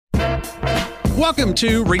Welcome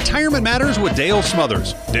to Retirement Matters with Dale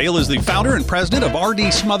Smothers. Dale is the founder and president of R.D.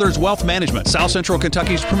 Smothers Wealth Management, South Central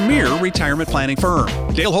Kentucky's premier retirement planning firm.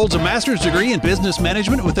 Dale holds a master's degree in business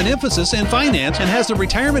management with an emphasis in finance and has the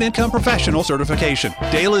Retirement Income Professional certification.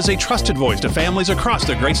 Dale is a trusted voice to families across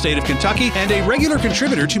the great state of Kentucky and a regular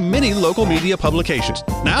contributor to many local media publications.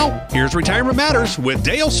 Now, here's Retirement Matters with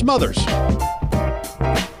Dale Smothers.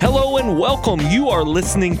 Hello and welcome. You are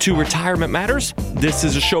listening to Retirement Matters. This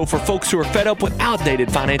is a show for folks who are fed up with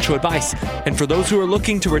outdated financial advice and for those who are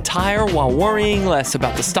looking to retire while worrying less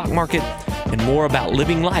about the stock market and more about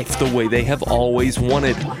living life the way they have always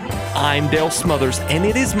wanted. I'm Dale Smothers, and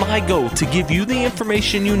it is my goal to give you the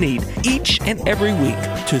information you need each and every week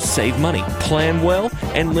to save money, plan well,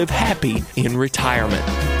 and live happy in retirement.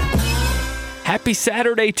 Happy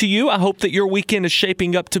Saturday to you. I hope that your weekend is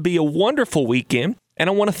shaping up to be a wonderful weekend. And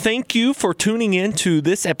I want to thank you for tuning in to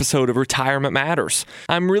this episode of Retirement Matters.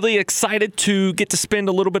 I'm really excited to get to spend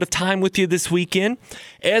a little bit of time with you this weekend.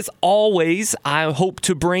 As always, I hope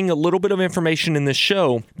to bring a little bit of information in this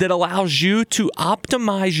show that allows you to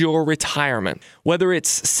optimize your retirement, whether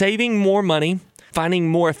it's saving more money, finding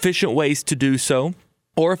more efficient ways to do so,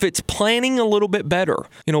 or if it's planning a little bit better.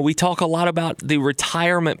 You know, we talk a lot about the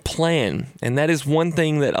retirement plan, and that is one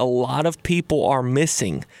thing that a lot of people are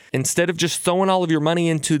missing. Instead of just throwing all of your money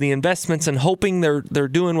into the investments and hoping they're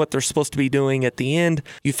doing what they're supposed to be doing at the end,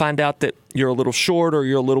 you find out that you're a little short or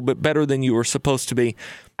you're a little bit better than you were supposed to be.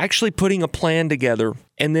 Actually putting a plan together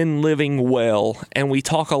and then living well. And we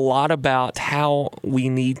talk a lot about how we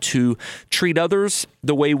need to treat others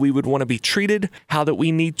the way we would want to be treated, how that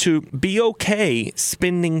we need to be okay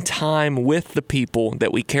spending time with the people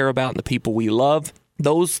that we care about and the people we love.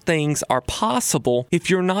 Those things are possible if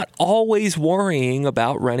you're not always worrying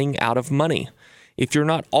about running out of money, if you're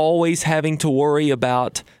not always having to worry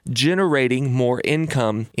about generating more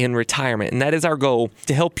income in retirement. And that is our goal,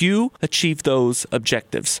 to help you achieve those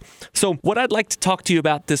objectives. So what I'd like to talk to you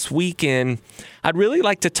about this weekend, I'd really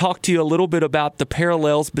like to talk to you a little bit about the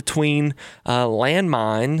parallels between a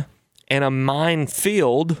landmine and a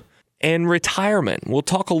minefield and retirement. We'll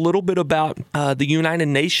talk a little bit about the United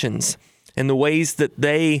Nations and the ways that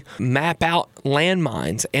they map out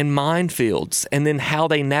landmines and minefields, and then how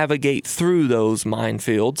they navigate through those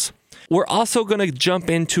minefields. We're also going to jump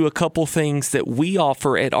into a couple things that we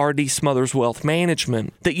offer at R.D. Smothers Wealth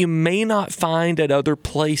Management that you may not find at other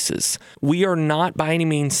places. We are not by any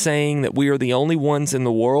means saying that we are the only ones in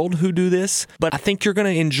the world who do this, but I think you're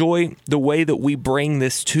going to enjoy the way that we bring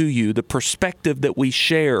this to you, the perspective that we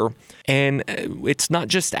share. And it's not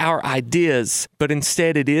just our ideas, but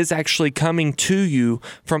instead it is actually coming to you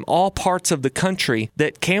from all parts of the country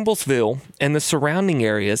that Campbellsville and the surrounding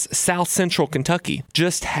areas, South Central Kentucky,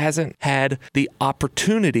 just hasn't had the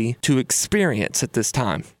opportunity to experience at this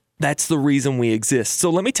time. That's the reason we exist.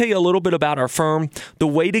 So let me tell you a little bit about our firm. The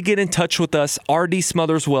way to get in touch with us, R.D.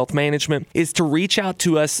 Smothers Wealth Management, is to reach out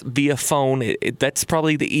to us via phone. That's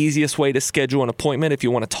probably the easiest way to schedule an appointment if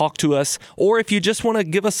you want to talk to us, or if you just want to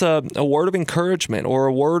give us a word of encouragement or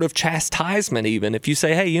a word of chastisement even. If you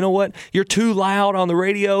say, hey, you know what, you're too loud on the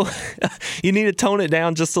radio, you need to tone it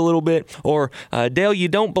down just a little bit, or Dale, you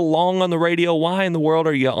don't belong on the radio. Why in the world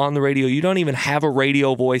are you on the radio? You don't even have a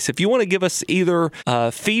radio voice. If you want to give us either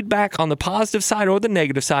feedback on the positive side or the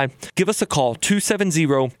negative side, give us a call,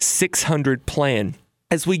 270-600-PLAN.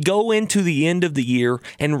 As we go into the end of the year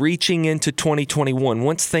and reaching into 2021,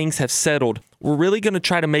 once things have settled, we're really going to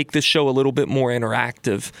try to make this show a little bit more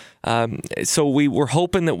interactive. So we're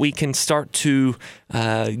hoping that we can start to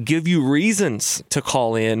give you reasons to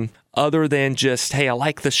call in other than just, hey, I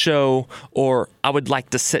like the show, or I would like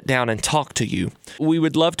to sit down and talk to you. We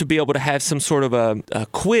would love to be able to have some sort of a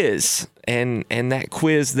quiz, and that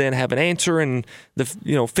quiz then have an answer, and the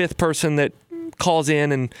fifth person that calls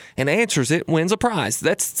in and answers it wins a prize.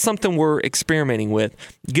 That's something we're experimenting with.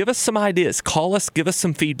 Give us some ideas. Call us. Give us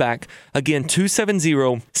some feedback. Again,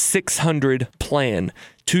 270-600-PLAN.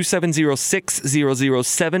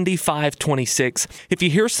 270-600-7526. If you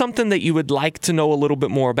hear something that you would like to know a little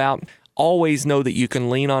bit more about, always know that you can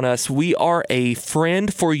lean on us. We are a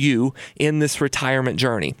friend for you in this retirement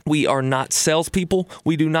journey. We are not salespeople.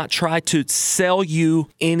 We do not try to sell you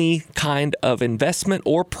any kind of investment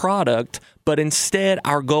or product, but instead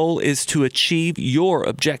our goal is to achieve your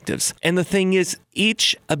objectives. And the thing is,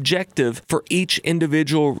 each objective for each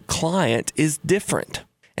individual client is different.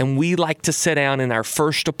 And we like to sit down in our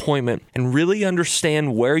first appointment and really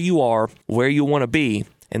understand where you are, where you want to be,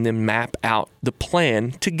 and then map out the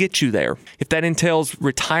plan to get you there. If that entails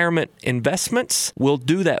retirement investments, we'll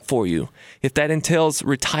do that for you. If that entails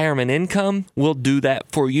retirement income, we'll do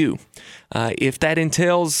that for you. If that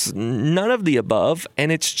entails none of the above,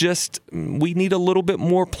 and it's just we need a little bit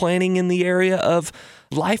more planning in the area of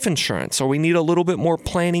life insurance, or we need a little bit more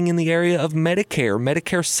planning in the area of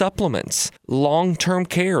Medicare supplements, long-term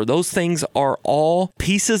care. Those things are all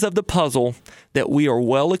pieces of the puzzle that we are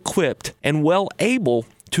well equipped and well able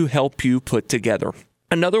to help you put together.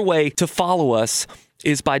 Another way to follow us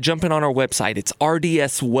is by jumping on our website. It's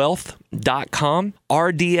rdswealth.com.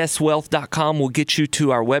 rdswealth.com will get you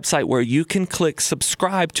to our website where you can click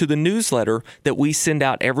subscribe to the newsletter that we send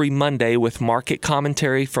out every Monday with market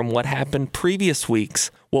commentary from what happened previous weeks,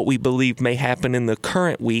 what we believe may happen in the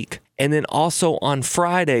current week. And then also on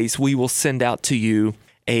Fridays, we will send out to you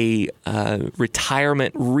a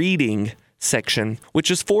retirement reading section, which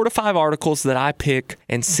is 4 to 5 articles that I pick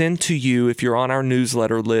and send to you if you're on our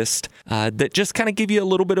newsletter list that just kind of give you a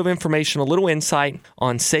little bit of information, a little insight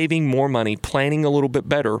on saving more money, planning a little bit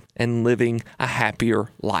better, and living a happier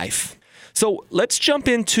life. So let's jump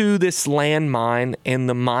into this landmine and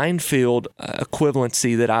the minefield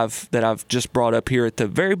equivalency that I've just brought up here at the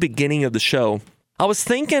very beginning of the show. I was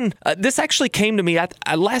thinking, this actually came to me.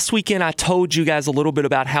 Last weekend, I told you guys a little bit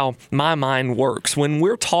about how my mind works. When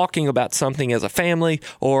we're talking about something as a family,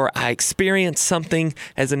 or I experience something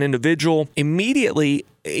as an individual, immediately,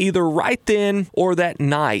 either right then or that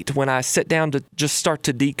night, when I sit down to just start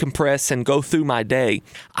to decompress and go through my day,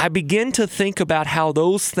 I begin to think about how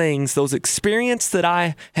those things, those experiences that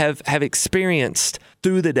I have experienced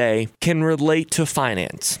through the day can relate to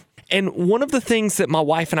finance. And one of the things that my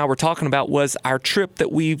wife and I were talking about was our trip that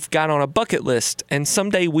we've got on a bucket list, and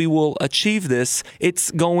someday we will achieve this. It's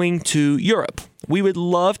going to Europe. We would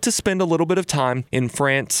love to spend a little bit of time in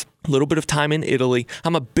France, a little bit of time in Italy.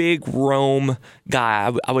 I'm a big Rome guy.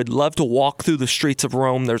 I would love to walk through the streets of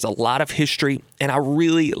Rome. There's a lot of history, and I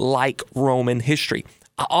really like Roman history.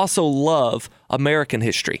 I also love American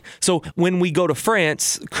history. So when we go to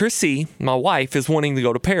France, Chrissy, my wife, is wanting to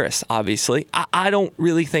go to Paris, obviously. I don't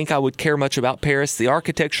really think I would care much about Paris. The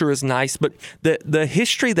architecture is nice, but the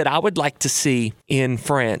history that I would like to see in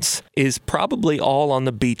France is probably all on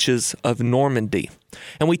the beaches of Normandy.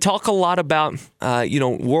 And we talk a lot about,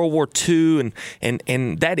 World War II,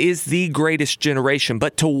 and that is the greatest generation.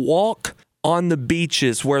 But to walk on the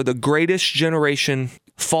beaches where the greatest generation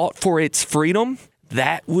fought for its freedom,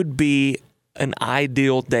 that would be an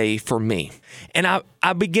ideal day for me. And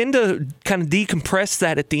I begin to kind of decompress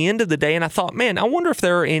that at the end of the day, and I thought, man, I wonder if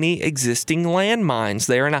there are any existing landmines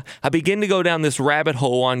there. And I begin to go down this rabbit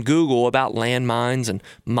hole on Google about landmines and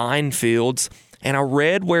minefields. And I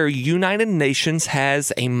read where United Nations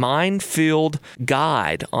has a minefield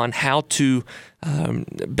guide on how to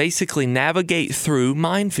basically navigate through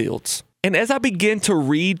minefields. And as I begin to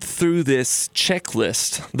read through this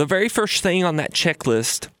checklist, the very first thing on that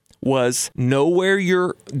checklist was know where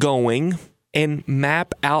you're going and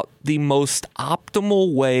map out the most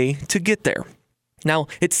optimal way to get there. Now,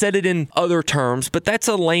 it said it in other terms, but that's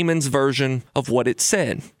a layman's version of what it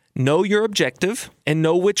said. Know your objective and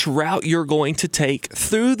know which route you're going to take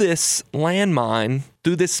through this landmine,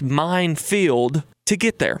 through this minefield to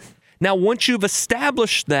get there. Now, once you've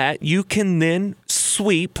established that, you can then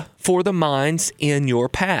sweep for the mines in your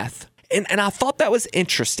path. And I thought that was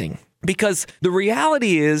interesting because the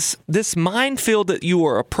reality is this minefield that you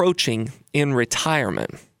are approaching in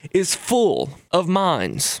retirement is full of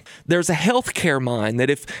mines. There's a healthcare mine that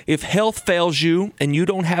if health fails you and you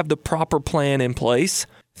don't have the proper plan in place,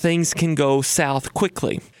 things can go south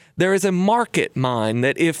quickly. There is a market mine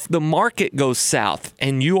that if the market goes south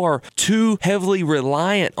and you are too heavily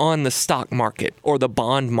reliant on the stock market or the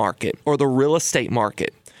bond market or the real estate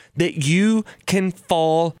market, that you can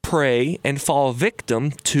fall prey and fall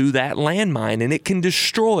victim to that landmine, and it can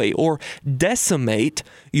destroy or decimate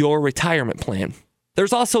your retirement plan.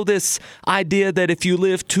 There's also this idea that if you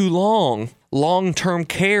live too long-term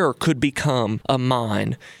care could become a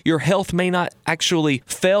mine. Your health may not actually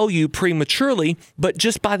fail you prematurely, but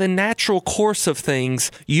just by the natural course of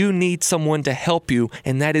things, you need someone to help you,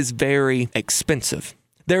 and that is very expensive.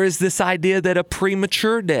 There is this idea that a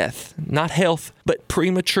premature death, not health, but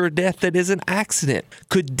premature death that is an accident,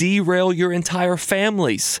 could derail your entire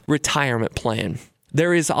family's retirement plan.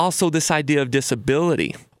 There is also this idea of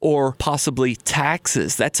disability or possibly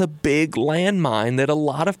taxes. That's a big landmine that a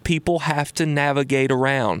lot of people have to navigate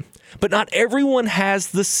around. But not everyone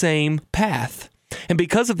has the same path. And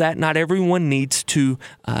because of that, not everyone needs to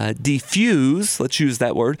defuse, let's use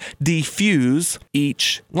that word, defuse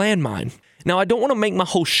each landmine. Now, I don't want to make my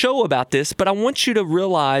whole show about this, but I want you to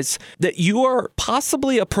realize that you are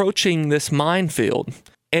possibly approaching this minefield.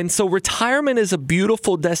 And so retirement is a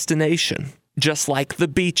beautiful destination, just like the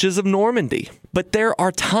beaches of Normandy. But there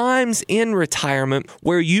are times in retirement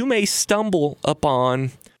where you may stumble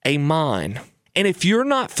upon a mine. And if you're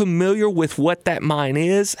not familiar with what that mine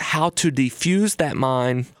is, how to defuse that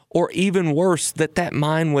mine, or even worse, that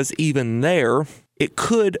mine was even there, it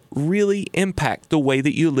could really impact the way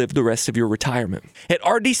that you live the rest of your retirement. At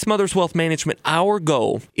RD Smothers Wealth Management, our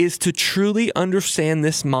goal is to truly understand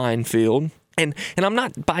this minefield. And I'm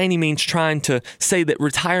not by any means trying to say that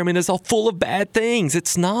retirement is all full of bad things.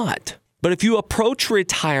 It's not. But if you approach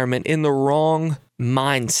retirement in the wrong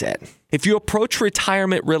mindset, if you approach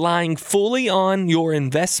retirement relying fully on your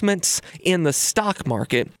investments in the stock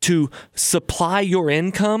market to supply your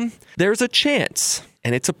income, there's a chance,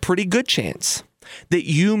 and it's a pretty good chance, that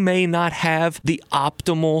you may not have the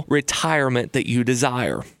optimal retirement that you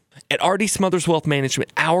desire. At RD Smothers Wealth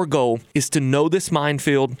Management, our goal is to know this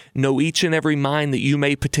minefield, know each and every mine that you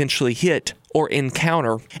may potentially hit or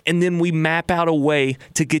encounter, and then we map out a way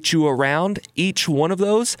to get you around each one of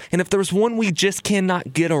those. And if there's one we just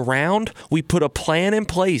cannot get around, we put a plan in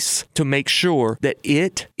place to make sure that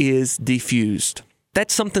it is diffused.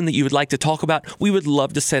 That's something that you would like to talk about, we would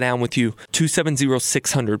love to sit down with you.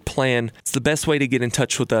 270-600-PLAN. It's the best way to get in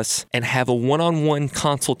touch with us and have a one-on-one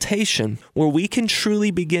consultation where we can truly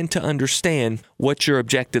begin to understand what your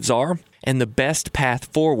objectives are and the best path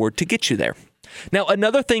forward to get you there. Now,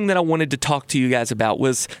 another thing that I wanted to talk to you guys about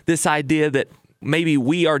was this idea that maybe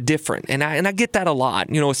we are different. And I get that a lot,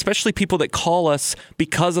 especially people that call us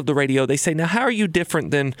because of the radio. They say, now, how are you different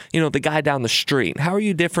than, the guy down the street? How are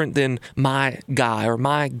you different than my guy or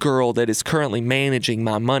my girl that is currently managing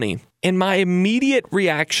my money? And my immediate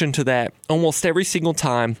reaction to that almost every single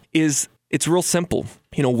time is it's real simple.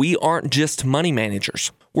 We aren't just money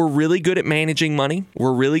managers. We're really good at managing money.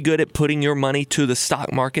 We're really good at putting your money to the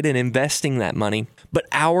stock market and investing that money. But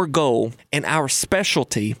our goal and our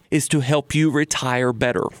specialty is to help you retire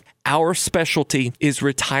better. Our specialty is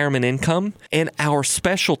retirement income, and our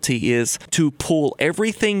specialty is to pull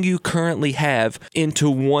everything you currently have into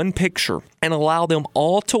one picture and allow them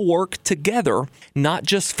all to work together, not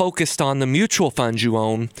just focused on the mutual funds you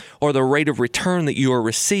own or the rate of return that you are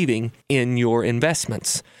receiving in your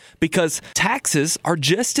investments. Because taxes are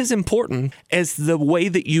just as important as the way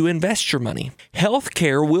that you invest your money.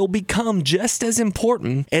 Healthcare will become just as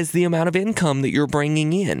important as the amount of income that you're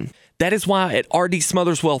bringing in. That is why at RD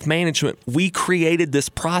Smothers Wealth Management, we created this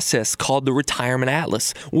process called the Retirement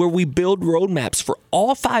Atlas, where we build roadmaps for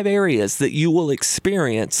all 5 areas that you will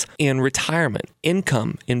experience in retirement: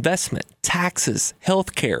 income, investment, taxes,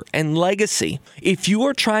 healthcare, and legacy. If you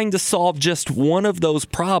are trying to solve just one of those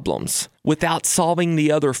problems without solving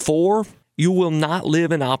the other 4, you will not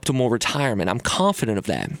live an optimal retirement. I'm confident of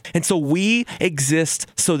that. And so we exist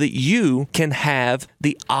so that you can have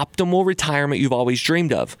the optimal retirement you've always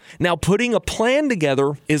dreamed of. Now, putting a plan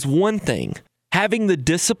together is one thing. Having the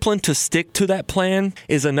discipline to stick to that plan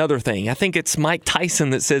is another thing. I think it's Mike Tyson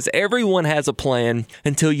that says everyone has a plan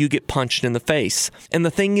until you get punched in the face. And the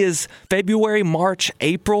thing is, February, March,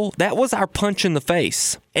 April, that was our punch in the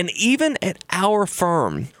face. And even at our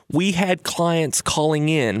firm, we had clients calling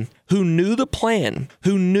in who knew the plan,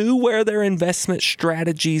 who knew where their investment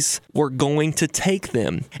strategies were going to take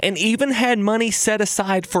them, and even had money set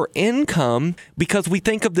aside for income, because we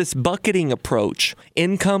think of this bucketing approach.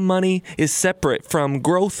 Income money is separate from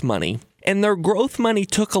growth money, and their growth money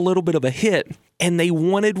took a little bit of a hit, and they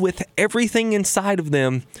wanted with everything inside of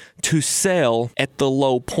them to sell at the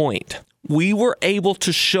low point. We were able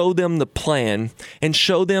to show them the plan and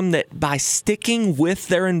show them that by sticking with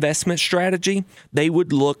their investment strategy, they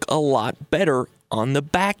would look a lot better on the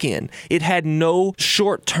back end. It had no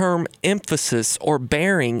short-term emphasis or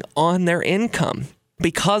bearing on their income.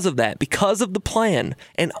 Because of that, because of the plan,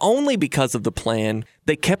 and only because of the plan,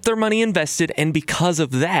 they kept their money invested, and because of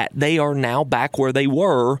that, they are now back where they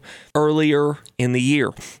were earlier in the year.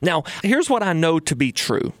 Now, here's what I know to be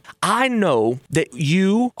true. I know that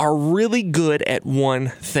you are really good at one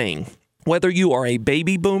thing. Whether you are a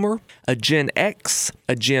baby boomer, a Gen X,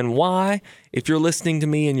 a Gen Y, if you're listening to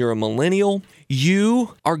me and you're a millennial,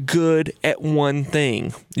 you are good at one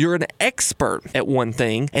thing. You're an expert at one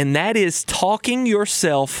thing, and that is talking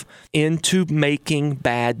yourself into making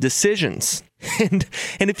bad decisions. And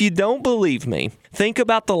if you don't believe me, think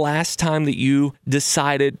about the last time that you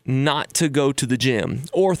decided not to go to the gym,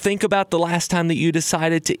 or think about the last time that you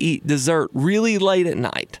decided to eat dessert really late at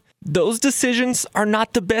night. Those decisions are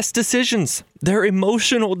not the best decisions. They're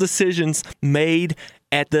emotional decisions made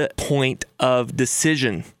at the point of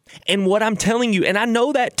decision. And what I'm telling you, and I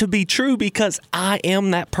know that to be true because I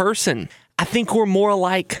am that person, I think we're more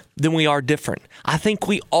alike than we are different. I think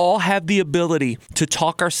we all have the ability to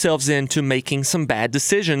talk ourselves into making some bad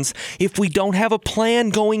decisions if we don't have a plan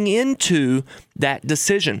going into that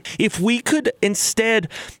decision. If we could instead,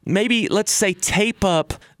 maybe let's say, tape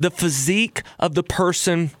up the physique of the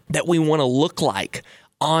person that we want to look like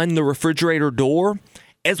on the refrigerator door,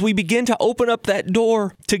 as we begin to open up that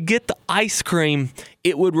door to get the ice cream,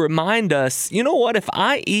 it would remind us, you know what, if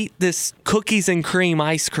I eat this cookies and cream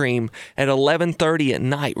ice cream at 11:30 at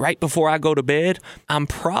night, right before I go to bed, I'm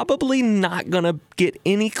probably not going to get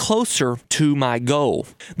any closer to my goal.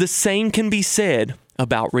 The same can be said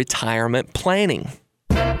about retirement planning.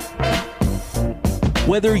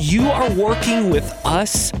 Whether you are working with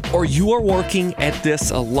us or you are working at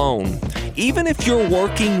this alone, even if you're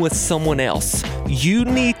working with someone else, you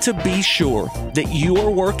need to be sure that you are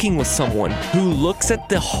working with someone who looks at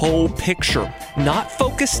the whole picture, not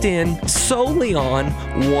focused in solely on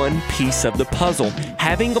one piece of the puzzle.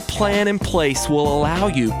 Having a plan in place will allow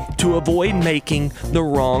you to avoid making the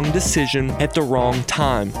wrong decision at the wrong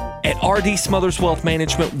time. At RD Smothers Wealth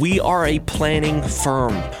Management, we are a planning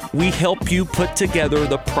firm. We help you put together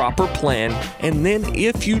the proper plan, and then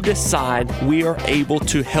if you decide, we are able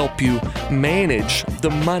to help you manage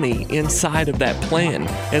the money inside of that plan,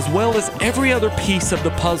 as well as every other piece of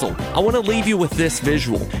the puzzle. I want to leave you with this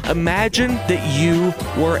visual. Imagine that you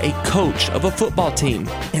were a coach of a football team,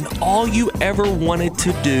 and all you ever wanted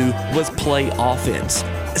to do was play offense.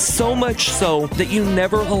 So much so that you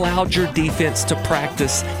never allowed your defense to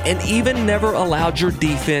practice and even never allowed your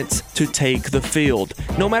defense to take the field.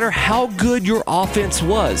 No matter how good your offense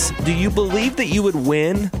was, do you believe that you would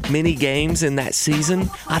win many games in that season?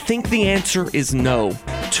 I think the answer is no.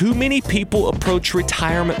 Too many people approach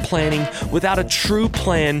retirement planning without a true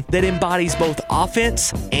plan that embodies both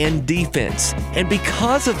offense and defense. And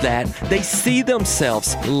because of that, they see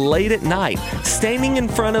themselves late at night, standing in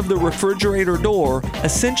front of the refrigerator door,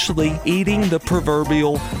 essentially eating the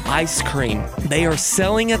proverbial ice cream. They are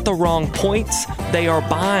selling at the wrong points, they are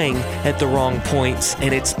buying at the wrong points,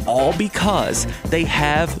 and it's all because they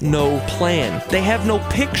have no plan. They have no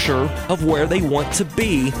picture of where they want to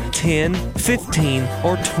be 10, 15,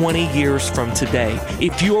 or 20 years from today.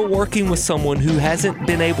 If you are working with someone who hasn't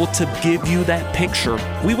been able to give you that picture,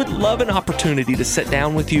 we would love an opportunity to sit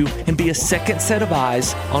down with you and be a second set of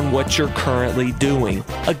eyes on what you're currently doing.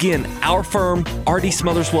 Again, our firm, RD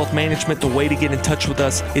Smothers Wealth Management, the way to get in touch with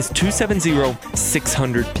us is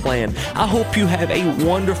 270-600-PLAN. I hope you have a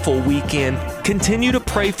wonderful weekend. Continue to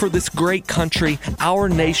pray for this great country, our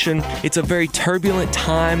nation. It's a very turbulent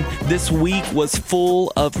time. This week was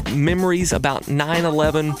full of memories about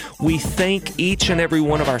 9/11. We thank each and every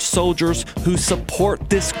one of our soldiers who support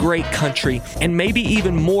this great country, and maybe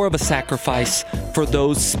even more of a sacrifice for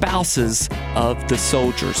those spouses of the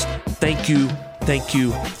soldiers. Thank you. Thank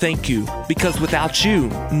you, thank you, because without you,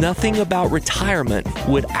 nothing about retirement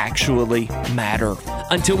would actually matter.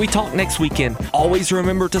 Until we talk next weekend, always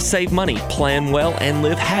remember to save money, plan well, and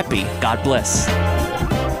live happy. God bless.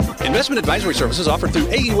 Investment advisory services offered through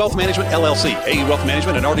AE Wealth Management, LLC. AE Wealth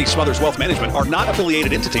Management and RD Smothers Wealth Management are not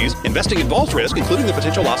affiliated entities. Investing involves risk, including the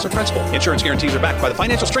potential loss of principal. Insurance guarantees are backed by the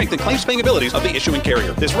financial strength and claims-paying abilities of the issuing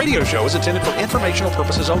carrier. This radio show is intended for informational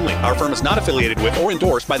purposes only. Our firm is not affiliated with or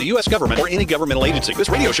endorsed by the U.S. government or any governmental agency. This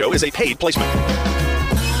radio show is a paid placement.